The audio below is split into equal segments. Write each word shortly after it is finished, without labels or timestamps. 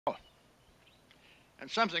And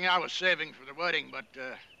something I was saving for the wedding, but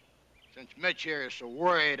since Mitch here is so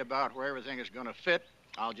worried about where everything is going to fit,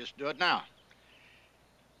 I'll just do it now.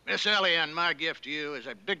 Miss Ellie, and my gift to you is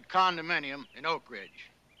a big condominium in Oak Ridge.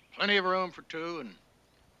 Plenty of room for 2 and,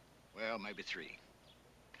 well, maybe 3.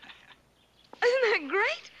 Isn't that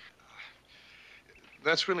great?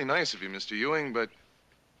 That's really nice of you, Mr. Ewing, but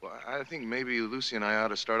well, I think maybe Lucy and I ought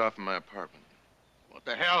to start off in my apartment. What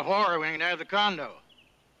the hell for? We ain't have the condo.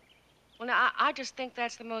 Well, now, I just think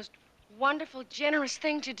that's the most wonderful, generous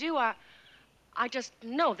thing to do. I just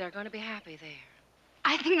know they're going to be happy there.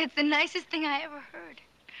 I think that's the nicest thing I ever heard.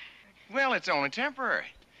 Well, it's only temporary.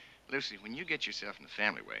 Lucy, when you get yourself in the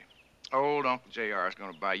family way, old Uncle J.R. is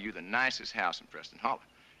going to buy you the nicest house in Preston Hollow.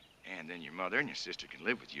 And then your mother and your sister can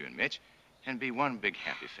live with you and Mitch and be one big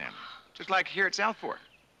happy family. Just like here at South Fork.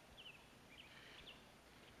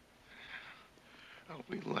 Oh,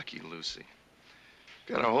 we lucky, Lucy.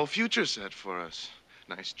 Got our whole future set for us.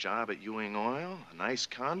 Nice job at Ewing Oil, a nice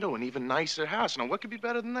condo, an even nicer house. Now, what could be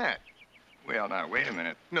better than that? Well, now, wait a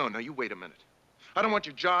minute. No, you wait a minute. I don't want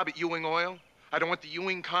your job at Ewing Oil. I don't want the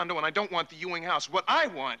Ewing condo, and I don't want the Ewing house. What I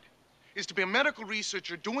want is to be a medical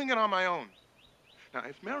researcher doing it on my own. Now,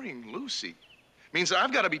 if marrying Lucy means that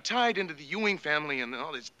I've got to be tied into the Ewing family and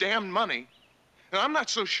all this damned money, and I'm not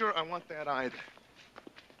so sure I want that either.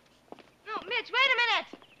 No, Mitch, wait a minute.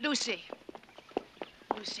 Lucy.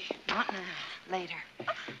 Lucy, not now. Later.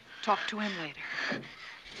 Talk to him later.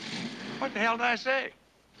 What the hell did I say?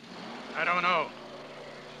 I don't know.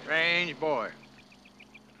 Strange boy.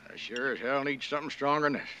 I sure as hell need something stronger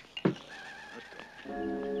than this. Let's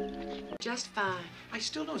go. Just fine. I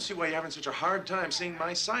still don't see why you're having such a hard time seeing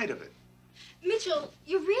my side of it. Mitchell,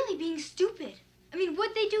 you're really being stupid. I mean,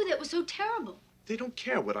 what'd they do that was so terrible? They don't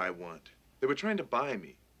care what I want. They were trying to buy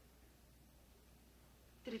me.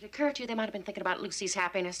 Did it occur to you they might have been thinking about Lucy's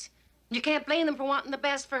happiness? You can't blame them for wanting the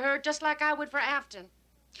best for her, just like I would for Afton.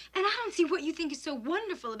 And I don't see what you think is so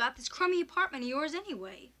wonderful about this crummy apartment of yours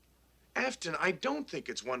anyway. Afton, I don't think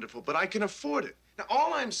it's wonderful, but I can afford it. Now,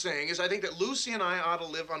 all I'm saying is I think that Lucy and I ought to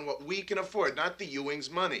live on what we can afford, not the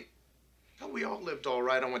Ewing's money. Hell, we all lived all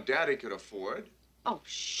right on what Daddy could afford. Oh,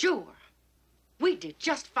 sure. We did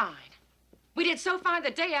just fine. We did so fine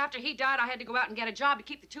the day after he died, I had to go out and get a job to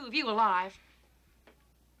keep the 2 of you alive.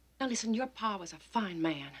 Now, listen, your pa was a fine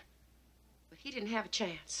man, but he didn't have a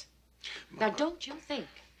chance. Mama. Now, don't you think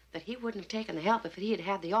that he wouldn't have taken the help if he had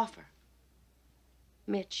had the offer?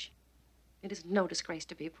 Mitch, it is no disgrace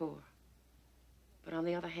to be poor. But on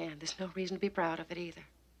the other hand, there's no reason to be proud of it either.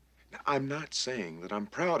 Now, I'm not saying that I'm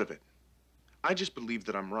proud of it. I just believe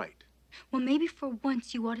that I'm right. Well, maybe for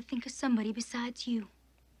once you ought to think of somebody besides you.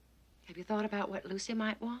 Have you thought about what Lucy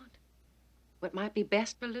might want? What might be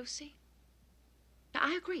best for Lucy? Now,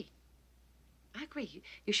 I agree. I agree.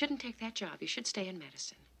 You shouldn't take that job. You should stay in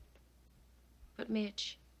medicine. But,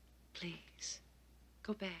 Mitch, please,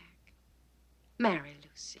 go back. Marry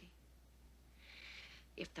Lucy.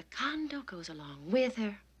 If the condo goes along with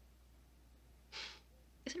her,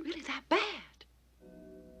 is it really that bad?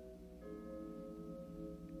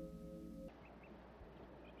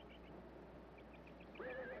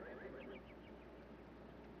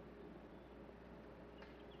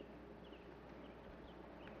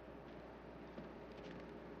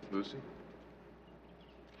 Lucy?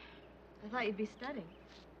 I thought you'd be studying.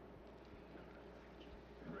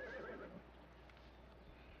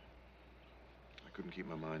 I couldn't keep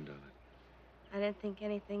my mind on it. I didn't think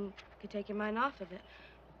anything could take your mind off of it.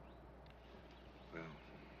 Well,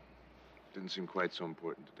 didn't seem quite so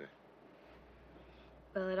important today.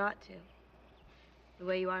 Well, it ought to. The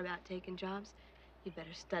way you are about taking jobs, you'd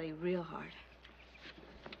better study real hard.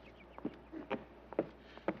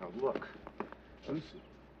 Now, look, Lucy,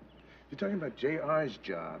 you're talking about J.R.'s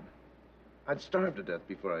job. I'd starve to death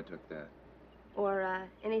before I took that. Or,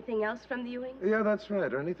 anything else from the Ewings? Yeah, that's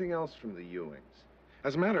right, or anything else from the Ewings.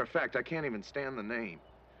 As a matter of fact, I can't even stand the name.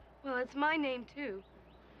 Well, it's my name, too.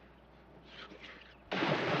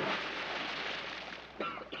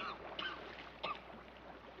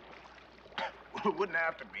 Well, it wouldn't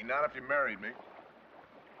have to be, not if you married me.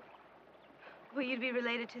 Well, you'd be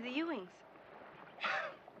related to the Ewings.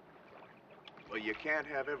 Well, you can't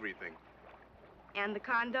have everything. And the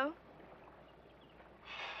condo?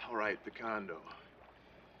 All right, the condo.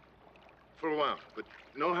 For a while, but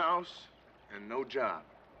no house and no job.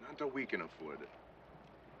 Not until we can afford it.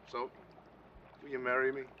 So, will you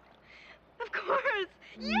marry me? Of course!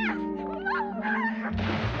 Yes!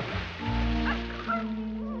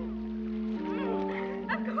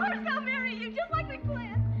 Of course I'll marry you, just like we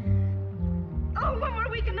planned. Oh, one more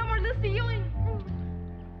week and no more Lucy Ewing.